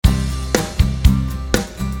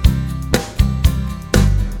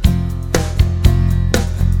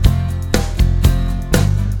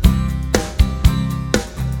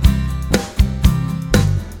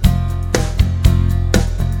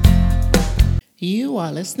You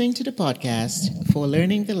are listening to the podcast for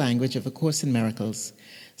learning the language of A Course in Miracles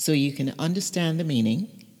so you can understand the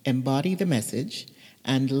meaning, embody the message,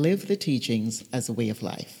 and live the teachings as a way of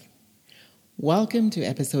life. Welcome to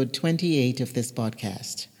episode 28 of this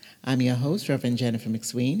podcast. I'm your host, Reverend Jennifer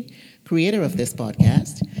McSween, creator of this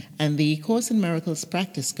podcast, and the Course in Miracles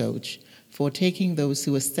practice coach for taking those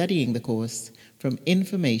who are studying the course from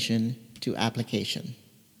information to application.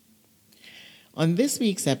 On this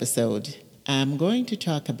week's episode, I'm going to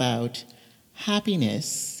talk about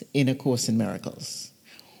happiness in A Course in Miracles,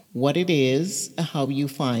 what it is, how you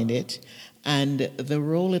find it, and the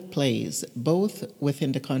role it plays both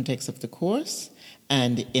within the context of the Course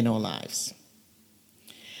and in our lives.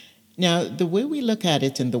 Now, the way we look at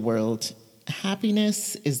it in the world,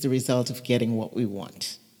 happiness is the result of getting what we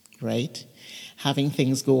want, right? Having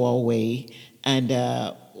things go our way and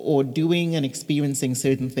or doing and experiencing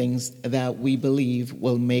certain things that we believe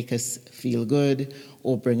will make us feel good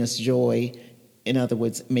or bring us joy. In other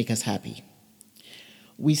words, make us happy.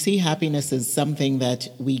 We see happiness as something that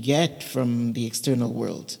we get from the external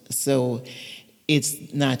world. So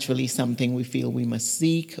it's naturally something we feel we must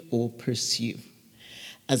seek or pursue.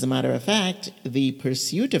 As a matter of fact, the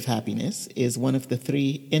pursuit of happiness is one of the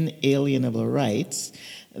three inalienable rights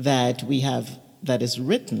that we have that is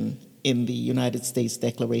written in the United States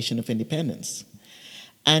Declaration of Independence.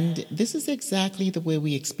 And this is exactly the way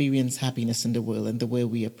we experience happiness in the world and the way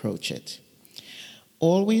we approach it.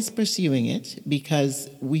 Always pursuing it because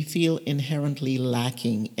we feel inherently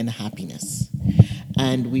lacking in happiness.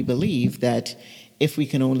 And we believe that if we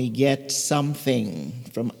can only get something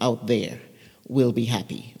from out there, we'll be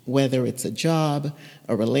happy. Whether it's a job,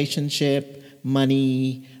 a relationship,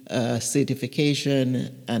 money, a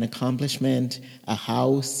certification, an accomplishment, a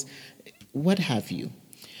house, what have you.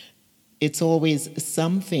 It's always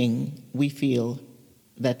something we feel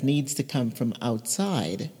that needs to come from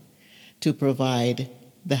outside to provide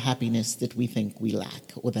the happiness that we think we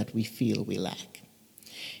lack or that we feel we lack.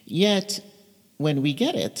 Yet, when we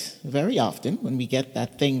get it, very often, when we get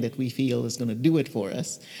that thing that we feel is going to do it for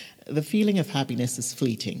us, the feeling of happiness is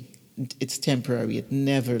fleeting. It's temporary. It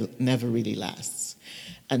never really lasts.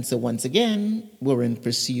 And so once again, we're in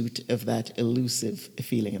pursuit of that elusive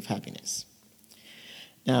feeling of happiness.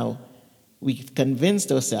 Now, we've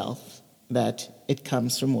convinced ourselves that it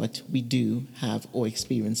comes from what we do have or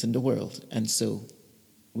experience in the world, and so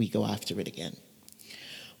we go after it again.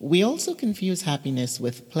 We also confuse happiness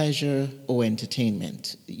with pleasure or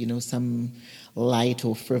entertainment, some light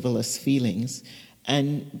or frivolous feelings,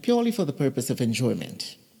 and purely for the purpose of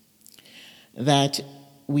enjoyment, that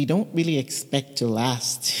we don't really expect to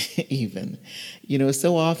last even.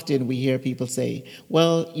 So often we hear people say,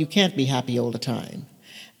 well, you can't be happy all the time.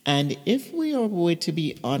 And if we are to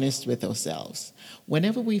be honest with ourselves,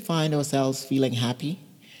 whenever we find ourselves feeling happy,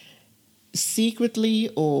 secretly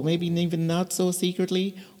or maybe even not so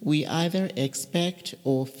secretly, we either expect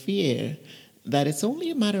or fear that it's only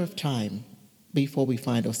a matter of time before we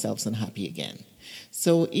find ourselves unhappy again.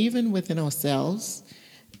 So even within ourselves,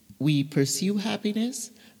 we pursue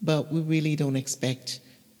happiness, but we really don't expect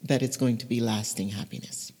that it's going to be lasting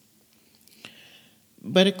happiness.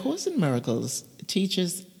 But A Course in Miracles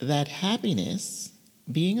teaches that happiness,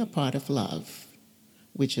 being a part of love,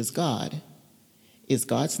 which is God, is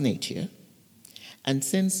God's nature. And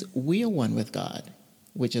since we are one with God,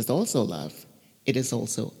 which is also love, it is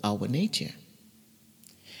also our nature.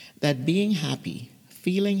 That being happy,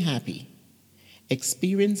 feeling happy,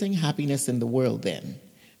 experiencing happiness in the world then,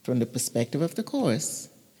 from the perspective of the Course,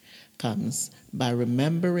 comes by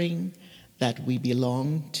remembering that we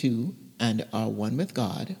belong to and are one with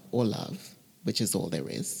God, or love, which is all there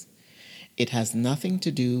is. It has nothing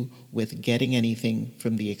to do with getting anything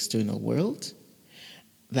from the external world,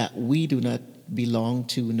 that we do not belong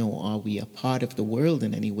to, nor are we a part of the world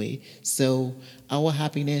in any way. So our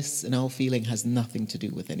happiness and our feeling has nothing to do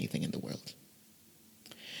with anything in the world.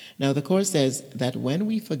 Now, the Course says that when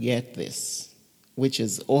we forget this, which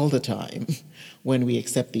is all the time, when we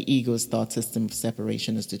accept the ego's thought system of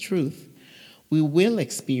separation as the truth, we will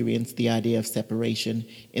experience the idea of separation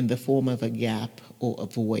in the form of a gap or a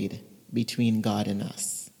void between God and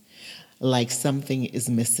us, like something is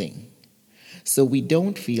missing. So we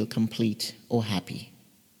don't feel complete or happy.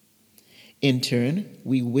 In turn,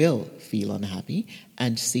 we will feel unhappy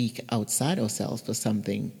and seek outside ourselves for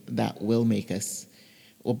something that will make us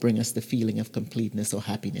or bring us the feeling of completeness or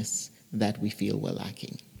happiness that we feel we're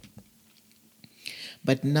lacking.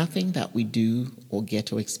 But nothing that we do or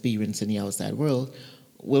get or experience in the outside world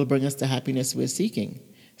will bring us the happiness we're seeking,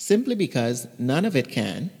 simply because none of it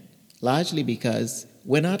can, largely because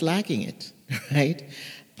we're not lacking it, right?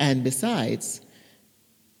 And besides,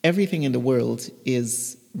 everything in the world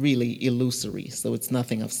is really illusory, so it's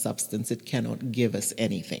nothing of substance. It cannot give us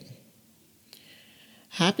anything.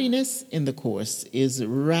 Happiness in the Course is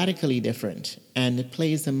radically different, and it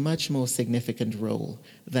plays a much more significant role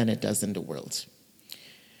than it does in the world.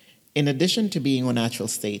 In addition to being our natural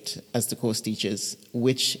state, as the Course teaches,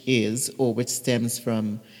 which is or which stems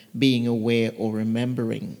from being aware or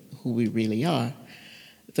remembering who we really are,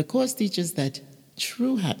 the Course teaches that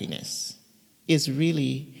true happiness is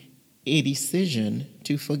really a decision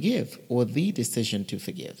to forgive, or the decision to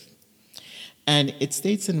forgive. And it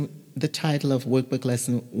states in the title of Workbook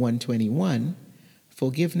Lesson 121,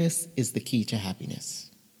 forgiveness is the key to happiness.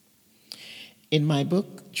 In my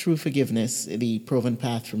book, True Forgiveness, The Proven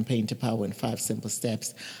Path from Pain to Power in 5 Simple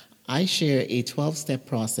Steps, I share a 12-step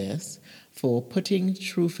process for putting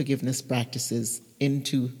true forgiveness practices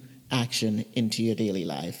into action into your daily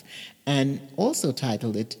life, and also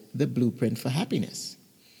titled it The Blueprint for Happiness.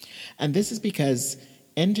 And this is because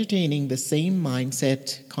entertaining the same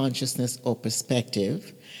mindset, consciousness, or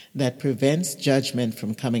perspective that prevents judgment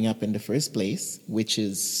from coming up in the first place, which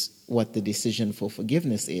is what the decision for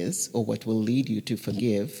forgiveness is, or what will lead you to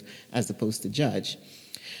forgive as opposed to judge,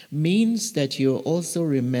 means that you're also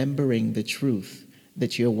remembering the truth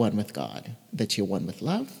that you're one with God, that you're one with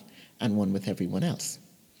love, and one with everyone else.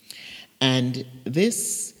 And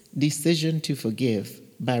this decision to forgive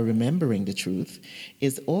by remembering the truth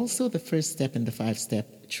is also the first step in the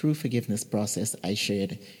 5-step true forgiveness process I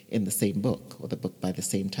shared in the same book, or the book by the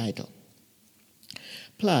same title.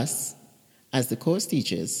 Plus, as the Course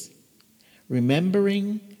teaches,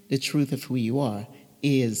 remembering the truth of who you are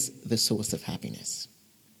is the source of happiness.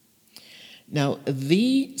 Now,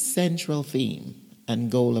 the central theme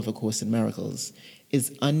and goal of A Course in Miracles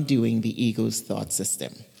is undoing the ego's thought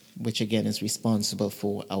system, which again is responsible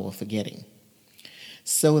for our forgetting,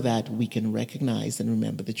 so that we can recognize and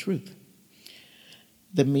remember the truth.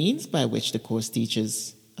 The means by which the Course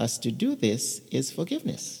teaches us to do this is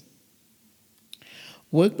forgiveness.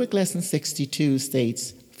 Workbook Lesson 62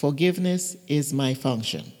 states, forgiveness is my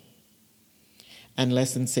function. And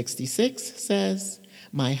Lesson 66 says,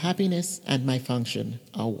 my happiness and my function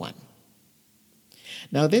are one.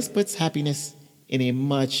 Now this puts happiness in a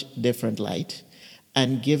much different light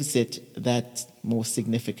and gives it that more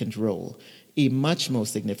significant role, a much more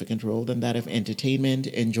significant role than that of entertainment,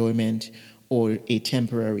 enjoyment, or a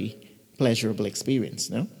temporary pleasurable experience,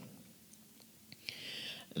 no?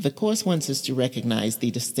 The Course wants us to recognize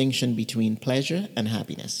the distinction between pleasure and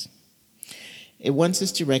happiness. It wants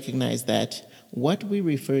us to recognize that what we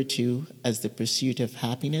refer to as the pursuit of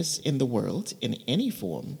happiness in the world, in any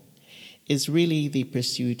form, is really the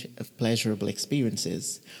pursuit of pleasurable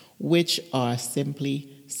experiences, which are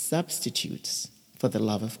simply substitutes for the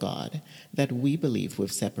love of God that we believe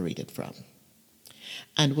we've separated from,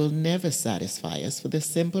 and will never satisfy us for the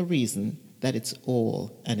simple reason that it's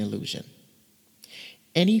all an illusion.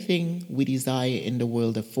 Anything we desire in the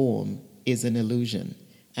world of form is an illusion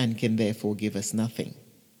and can therefore give us nothing.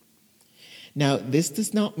 Now, this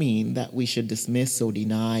does not mean that we should dismiss or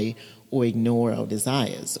deny or ignore our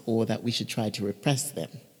desires, or that we should try to repress them,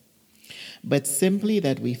 but simply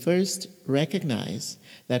that we first recognize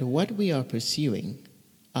that what we are pursuing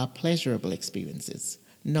are pleasurable experiences,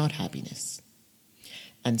 not happiness.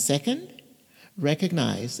 And second,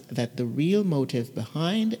 recognize that the real motive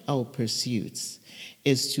behind our pursuits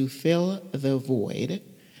is to fill the void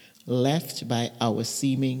left by our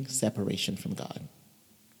seeming separation from God.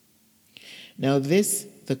 Now this,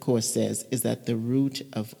 the Course says, is at the root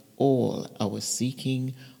of all our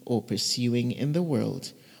seeking or pursuing in the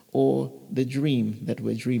world, or the dream that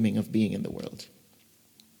we're dreaming of being in the world.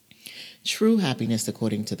 True happiness,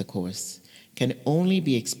 according to the Course, can only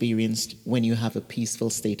be experienced when you have a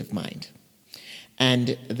peaceful state of mind.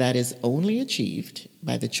 And that is only achieved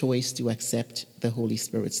by the choice to accept the Holy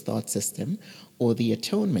Spirit's thought system, or the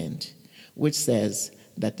atonement, which says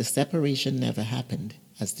that the separation never happened,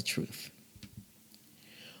 as the truth.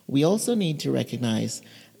 We also need to recognize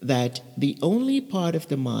that the only part of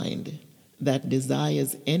the mind that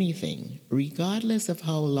desires anything, regardless of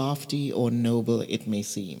how lofty or noble it may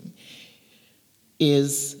seem,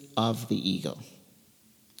 is of the ego.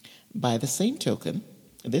 By the same token,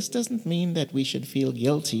 this doesn't mean that we should feel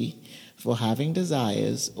guilty for having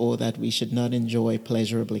desires, or that we should not enjoy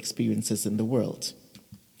pleasurable experiences in the world.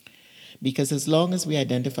 Because as long as we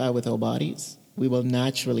identify with our bodies, we will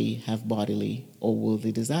naturally have bodily or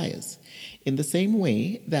worldly desires. In the same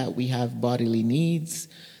way that we have bodily needs,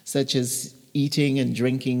 such as eating and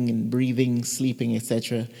drinking and breathing, sleeping,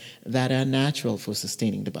 etc., that are natural for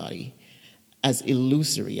sustaining the body, as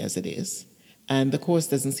illusory as it is, and the Course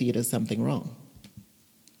doesn't see it as something wrong.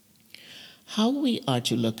 How we are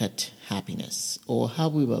to look at happiness, or how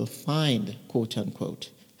we will find, quote unquote,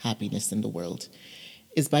 happiness in the world,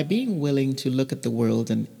 is by being willing to look at the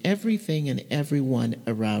world and everything and everyone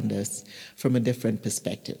around us from a different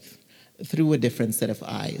perspective, through a different set of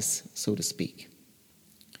eyes, so to speak.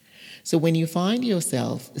 So when you find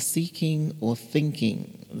yourself seeking or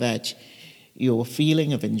thinking that your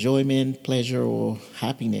feeling of enjoyment, pleasure, or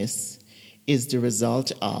happiness is the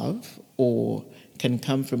result of or can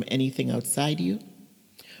come from anything outside you,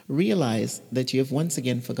 realize that you have once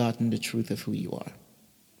again forgotten the truth of who you are.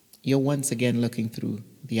 You're once again looking through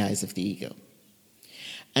the eyes of the ego.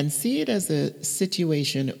 And see it as a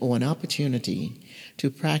situation or an opportunity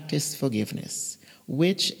to practice forgiveness,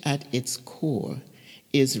 which at its core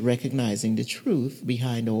is recognizing the truth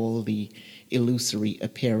behind all the illusory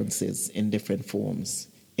appearances in different forms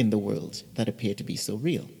in the world that appear to be so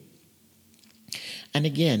real. And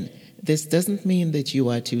again, this doesn't mean that you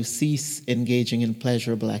are to cease engaging in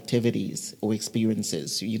pleasurable activities or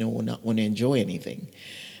experiences, or not want to enjoy anything.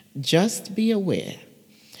 Just be aware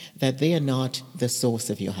that they are not the source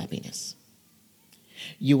of your happiness.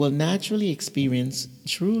 You will naturally experience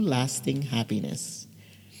true lasting happiness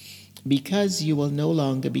because you will no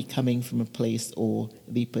longer be coming from a place or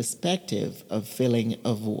the perspective of filling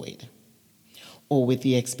a void, or with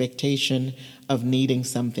the expectation of needing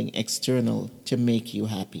something external to make you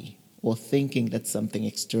happy, or thinking that something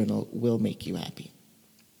external will make you happy.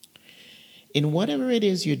 In whatever it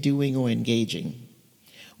is you're doing or engaging,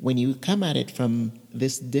 when you come at it from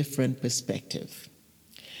this different perspective,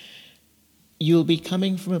 you'll be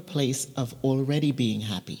coming from a place of already being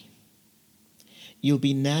happy. You'll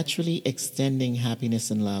be naturally extending happiness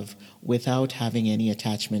and love without having any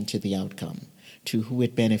attachment to the outcome, to who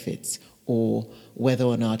it benefits, or whether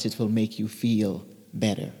or not it will make you feel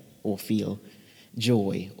better, or feel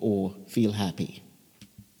joy, or feel happy.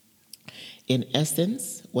 In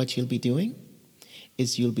essence, what you'll be doing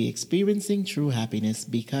is you'll be experiencing true happiness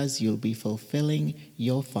because you'll be fulfilling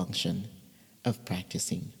your function of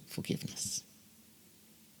practicing forgiveness.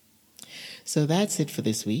 So that's it for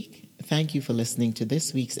this week. Thank you for listening to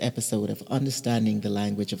this week's episode of Understanding the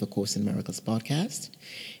Language of A Course in Miracles podcast.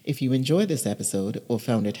 If you enjoyed this episode or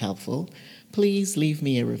found it helpful, please leave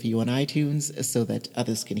me a review on iTunes so that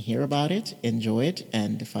others can hear about it, enjoy it,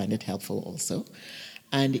 and find it helpful also.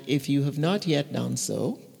 And if you have not yet done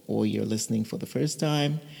so, or you're listening for the first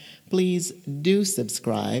time, please do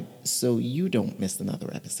subscribe so you don't miss another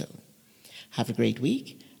episode. Have a great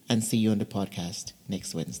week, and see you on the podcast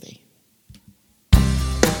next Wednesday.